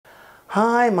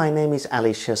Hi, my name is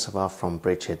Ali Shirsavar from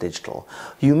Biricha Digital.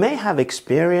 You may have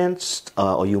experienced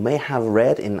or you may have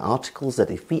read in articles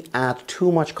that if we add too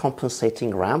much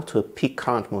compensating RAM to a peak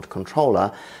current mode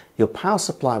controller, your power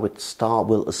supply will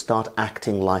start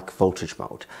acting like voltage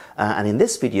mode. And in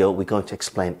this video, we're going to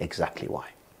explain exactly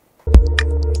why.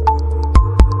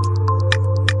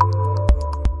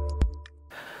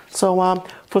 So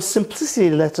for simplicity,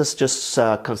 let us just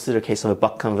consider a case of a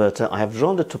buck converter. I have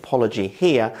drawn the topology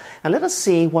here, and let us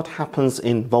see what happens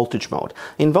in voltage mode.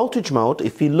 In voltage mode,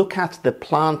 if you look at the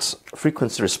plant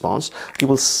frequency response, you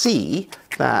will see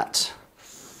that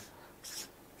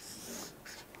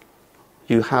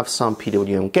you have some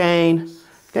PWM gain,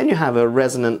 then you have a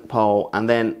resonant pole, and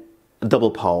then a double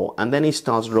pole, and then it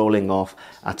starts rolling off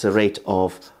at a rate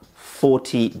of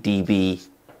 40 dB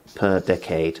per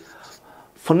decade.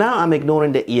 For now, I'm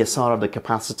ignoring the ESR of the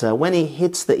capacitor. When it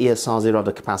hits the ESR 0 of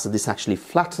the capacitor, this actually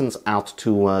flattens out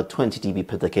to 20 dB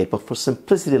per decade. But for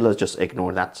simplicity, let's just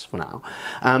ignore that for now.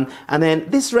 And then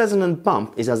this resonant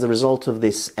bump is as a result of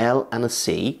this L and a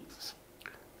C.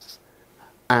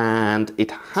 And it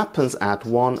happens at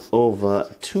 1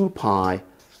 over 2 pi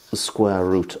the square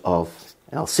root of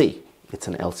LC. It's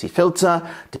an LC filter.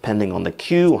 Depending on the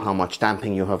Q, how much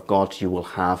damping you have got, you will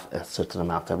have a certain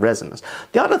amount of resonance.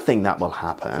 The other thing that will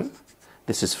happen,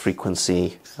 this is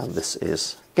frequency and this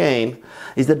is gain,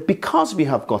 is that because we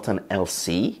have got an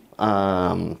LC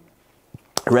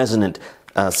resonant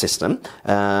system,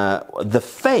 the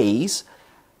phase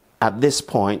at this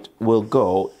point will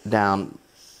go down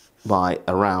by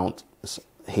around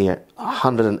here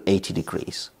 180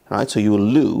 degrees, right? So you will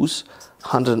lose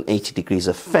 180 degrees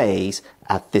of phase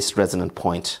at this resonant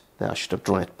point. I should have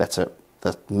drawn it better.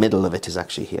 The middle of it is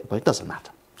actually here, but it doesn't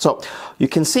matter. So you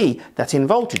can see that in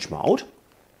voltage mode,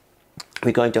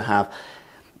 we're going to have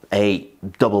a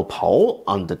double pole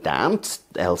underdamped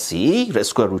LC, the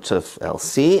square root of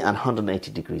LC, and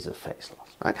 180 degrees of phase loss.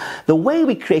 Right? The way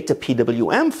we create a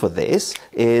PWM for this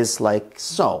is like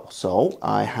so. So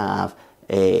I have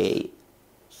a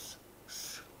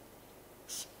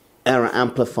error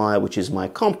amplifier, which is my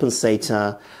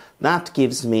compensator. That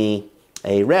gives me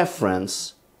a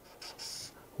reference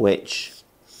which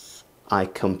I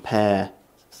compare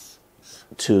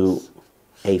to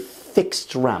a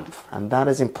fixed ramp, and that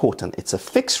is important. It's a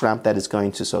fixed ramp that is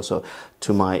going to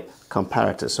to my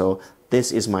comparator. So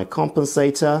this is my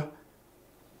compensator.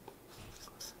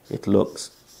 It looks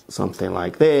something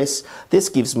like this. This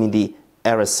gives me the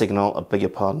error signal. I beg your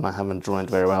pardon, I haven't drawn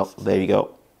it very well. There you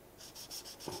go.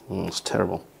 It's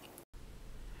terrible.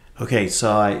 Okay, so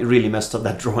I really messed up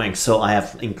that drawing. So I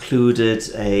have included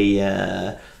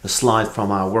a slide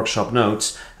from our workshop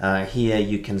notes. Here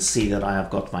you can see that I have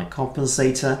got my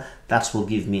compensator. That will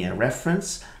give me a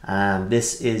reference. And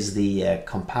this is the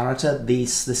comparator.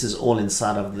 This is all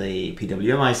inside of the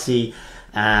PWM IC.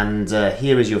 And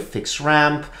here is your fixed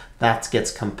ramp. That gets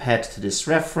compared to this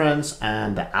reference,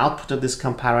 and the output of this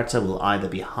comparator will either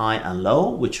be high and low,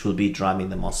 which will be driving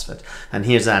the MOSFET. And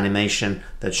here's an animation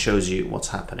that shows you what's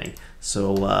happening.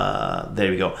 So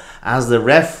there we go. As the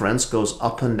reference goes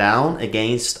up and down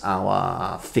against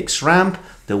our fixed ramp,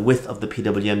 the width of the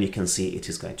PWM, you can see it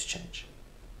is going to change.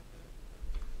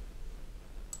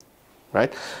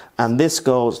 Right? And this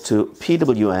goes to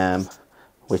PWM,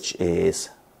 which is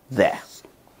there.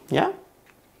 Yeah?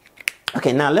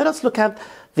 Okay, now let us look at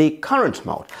the current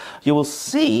mode. You will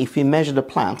see if we measure the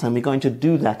plant, and we're going to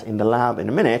do that in the lab in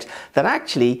a minute, that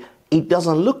actually it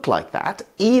doesn't look like that,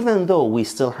 even though we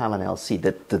still have an LC.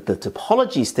 The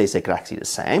topology stays exactly the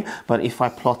same, but if I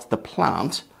plot the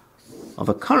plant of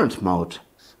a current mode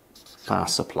power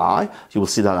supply, you will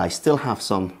see that I still have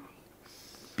some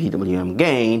PWM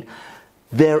gain.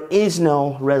 There is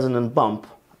no resonant bump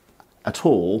at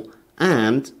all,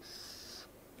 and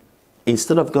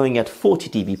instead of going at 40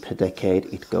 dB per decade,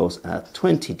 it goes at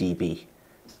 20 dB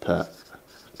per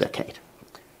decade.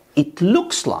 It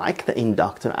looks like the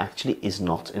inductor actually is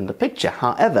not in the picture.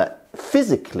 However,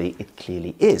 physically, it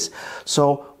clearly is.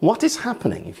 So what is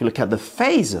happening? If you look at the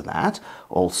phase of that,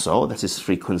 also, that is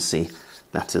frequency,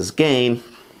 that is gain,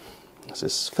 this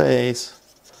is phase,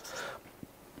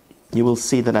 you will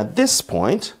see that at this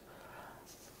point,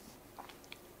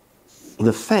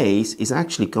 the phase is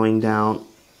actually going down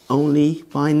only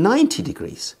by 90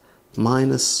 degrees,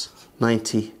 minus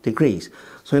 90 degrees.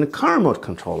 So in a current mode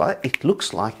controller, it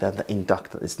looks like that the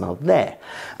inductor is not there.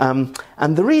 And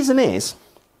the reason is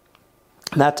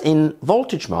that in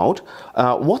voltage mode,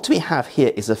 what we have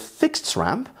here is a fixed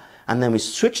ramp, and then we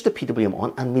switch the PWM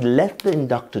on and we let the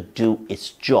inductor do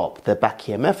its job. The back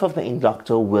EMF of the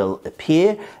inductor will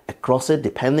appear across it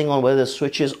depending on whether the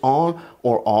switch is on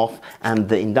or off, and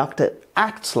the inductor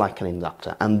acts like an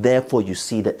inductor, and therefore you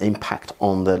see the impact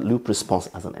on the loop response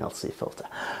as an LC filter.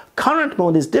 Current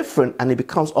mode is different, and it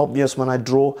becomes obvious when I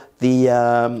draw the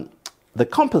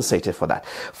compensator for that.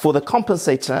 For the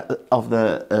compensator of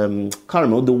the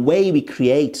current mode, the way we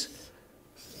create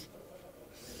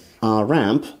our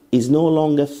ramp is no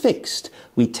longer fixed.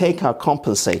 We take our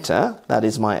compensator, that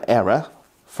is my error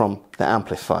from the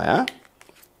amplifier.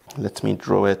 Let me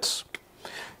draw it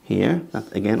here.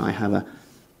 That, again, I have a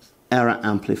error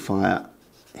amplifier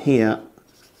here.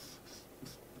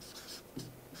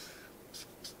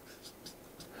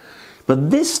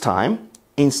 But this time,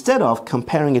 instead of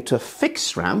comparing it to a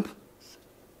fixed ramp,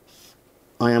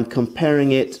 I am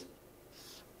comparing it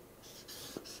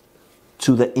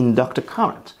to the inductor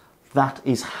current. That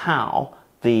is how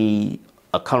the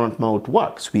current mode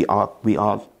works. We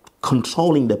are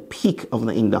controlling the peak of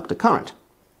the inductor current.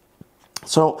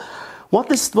 So what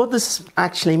does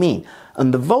actually mean?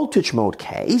 In the voltage mode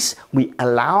case, we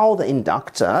allow the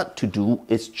inductor to do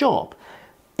its job.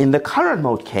 In the current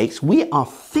mode case, we are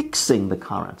fixing the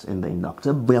current in the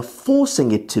inductor. We are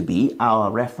forcing it to be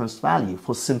our reference value.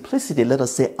 For simplicity, let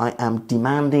us say I am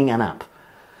demanding an amp.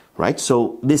 Right,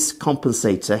 so this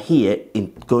compensator here,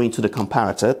 in going to the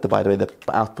comparator, by the way, the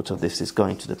output of this is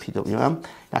going to the PWM. It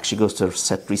actually goes to a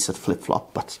set reset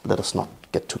flip-flop, but let us not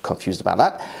get too confused about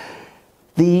that.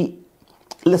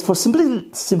 For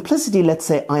simplicity, let's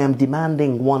say I am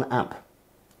demanding 1 amp.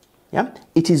 Yeah,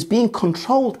 it is being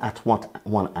controlled at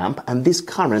 1 amp, and this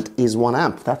current is 1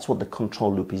 amp. That's what the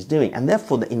control loop is doing, and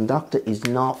therefore the inductor is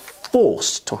not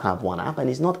forced to have 1 amp, and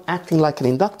is not acting like an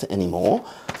inductor anymore.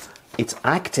 It's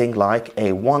acting like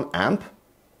a 1 amp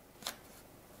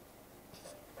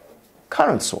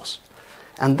current source.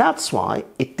 And that's why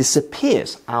it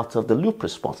disappears out of the loop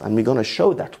response. And we're going to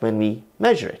show that when we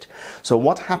measure it. So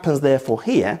what happens therefore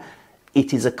here,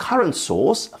 it is a current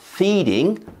source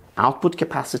feeding output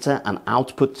capacitor and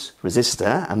output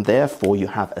resistor. And therefore you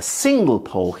have a single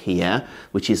pole here,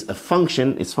 which is a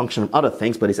function, it's a function of other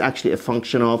things, but it's actually a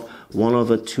function of 1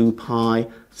 over 2 pi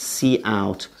C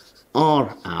out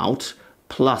R out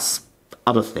plus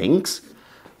other things,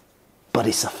 but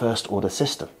it's a first order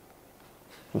system.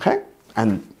 Okay,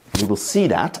 and you will see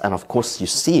that, and of course you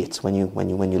see it when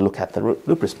you look at the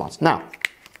loop response. Now,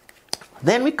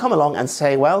 then we come along and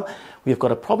say, well, we've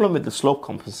got a problem with the slope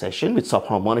compensation with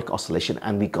subharmonic oscillation,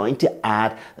 and we're going to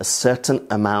add a certain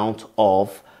amount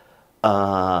of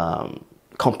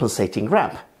compensating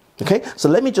ramp. Okay, so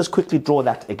let me just quickly draw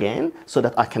that again so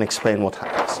that I can explain what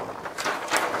happens.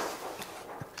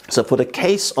 So for the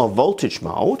case of voltage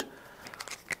mode,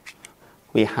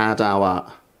 we had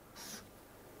our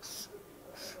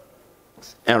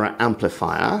error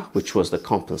amplifier, which was the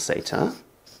compensator.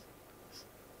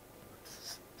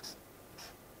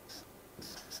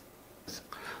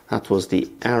 That was the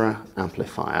error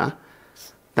amplifier.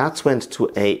 That went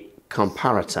to a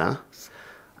comparator.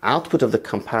 Output of the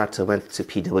comparator went to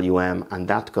PWM, and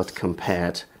that got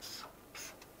compared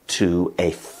to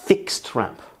a fixed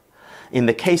ramp. In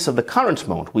the case of the current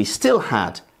mode, we still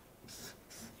had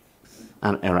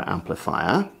an error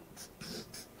amplifier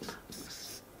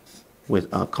with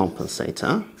our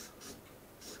compensator.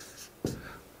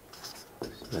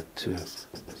 Z2,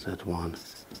 Z1,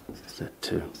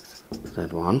 Z2,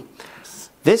 Z1.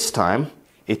 This time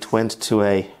it went to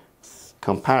a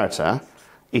comparator.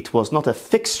 It was not a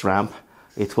fixed ramp,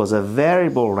 it was a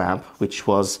variable ramp, which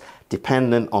was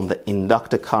dependent on the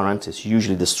inductor current. It's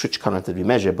usually the switch current that we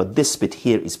measure, but this bit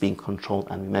here is being controlled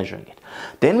and we're measuring it.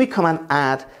 Then we come and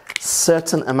add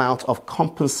certain amount of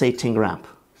compensating ramp.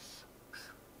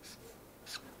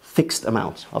 Fixed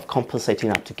amount of compensating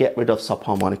ramp to get rid of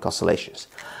subharmonic oscillations.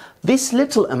 This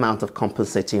little amount of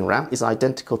compensating ramp is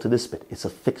identical to this bit. It's a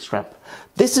fixed ramp.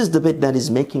 This is the bit that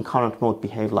is making current mode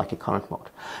behave like a current mode.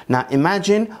 Now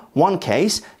imagine one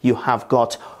case, you have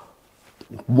got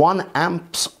 1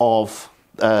 amps of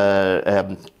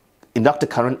inductor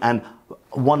current and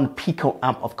 1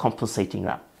 picoamp of compensating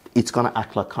ramp. It's going to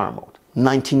act like current mode.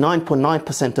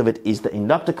 99.9% of it is the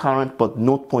inductor current, but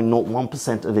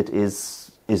 0.01% of it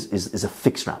is a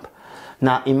fixed ramp.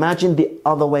 Now imagine the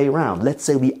other way around. Let's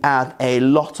say we add a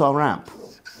lot of ramp,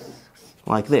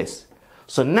 like this.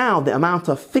 So now the amount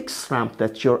of fixed ramp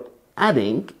that you're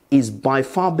adding is by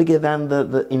far bigger than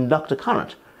the inductor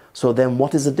current. So then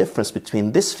what is the difference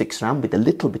between this fixed ramp with a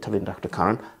little bit of inductor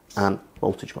current and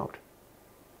voltage mode?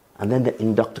 And then the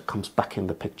inductor comes back in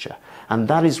the picture. And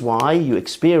that is why you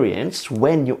experience,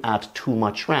 when you add too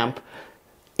much ramp,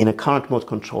 in a current mode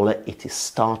controller, it is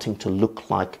starting to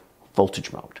look like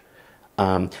voltage mode.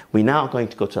 We're now going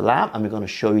to go to the lab and we're going to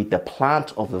show you the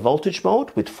plant of the voltage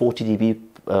mode with 40 dB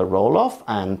roll-off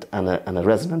and a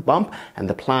resonant bump, and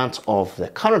the plant of the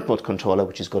current mode controller,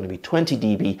 which is going to be 20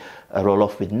 dB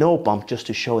roll-off with no bump, just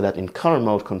to show that in current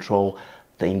mode control,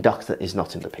 the inductor is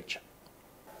not in the picture.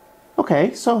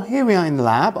 Okay, so here we are in the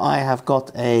lab. I have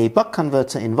got a buck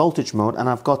converter in voltage mode, and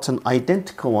I've got an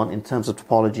identical one in terms of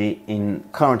topology in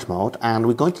current mode, and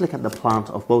we're going to look at the plant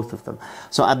of both of them.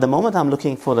 So at the moment I'm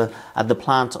looking for at the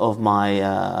plant of my,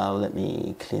 let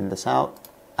me clean this out,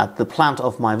 at the plant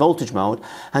of my voltage mode,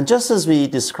 and just as we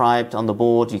described on the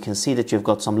board, you can see that you've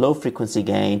got some low frequency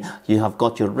gain, you have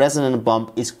got your resonant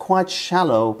bump is quite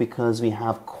shallow because we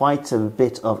have quite a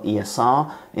bit of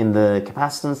ESR in the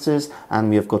capacitances, and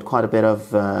we have got quite a bit of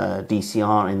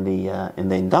DCR in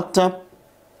the inductor.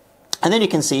 And then you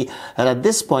can see that at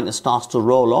this point it starts to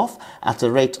roll off at a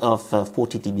rate of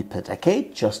 40 dB per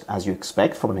decade, just as you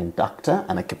expect from an inductor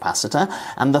and a capacitor.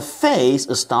 And the phase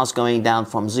starts going down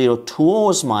from 0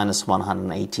 towards minus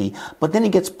 180, but then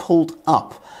it gets pulled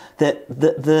up.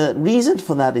 The reason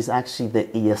for that is actually the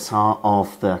ESR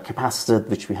of the capacitor,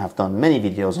 which we have done many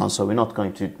videos on, so we're not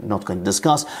going to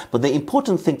discuss. But the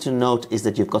important thing to note is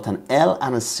that you've got an L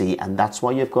and a C, and that's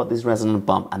why you've got this resonant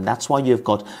bump, and that's why you've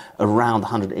got around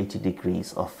 180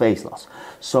 degrees of phase loss.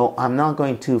 So I'm now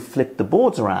going to flip the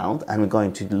boards around, and we're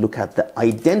going to look at the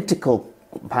identical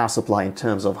power supply in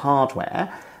terms of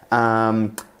hardware,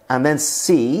 and then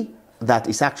see that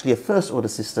is actually a first order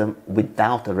system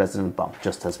without a resonant bump,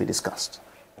 just as we discussed.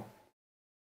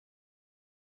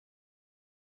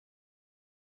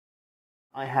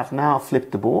 I have now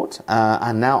flipped the board,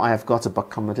 and now I have got a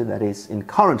buck converter that is in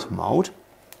current mode.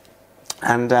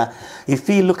 And if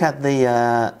we look at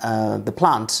the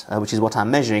plant, which is what I'm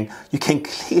measuring, you can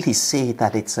clearly see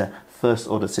that it's a first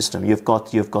order system. You've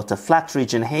got a flat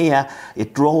region here.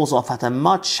 It rolls off at a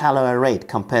much shallower rate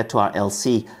compared to our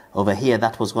LC over here.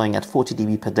 That was going at 40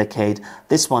 dB per decade.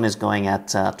 This one is going at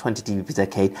 20 dB per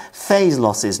decade. Phase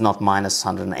loss is not minus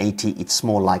 180, it's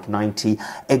more like 90.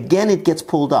 Again, it gets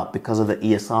pulled up because of the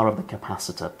ESR of the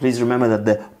capacitor. Please remember that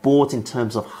the boards in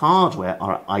terms of hardware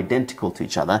are identical to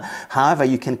each other. However,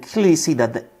 you can clearly see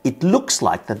that it looks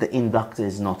like that the inductor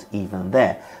is not even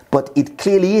there, but it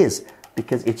clearly is,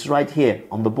 because it's right here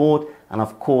on the board, and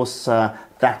of course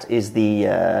that is the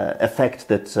effect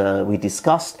that we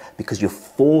discussed, because you're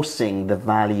forcing the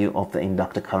value of the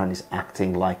inductor current is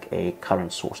acting like a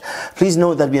current source. Please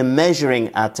note that we are measuring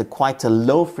at quite a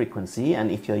low frequency,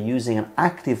 and if you're using an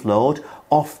active load,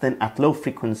 often at low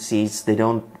frequencies they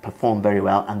don't perform very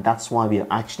well, and that's why we are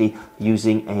actually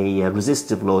using a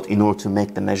resistive load in order to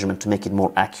make the measurement, to make it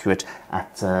more accurate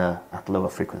at lower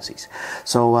frequencies.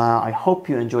 So I hope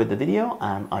you enjoyed the video,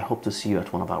 and I hope to see you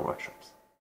at one of our workshops.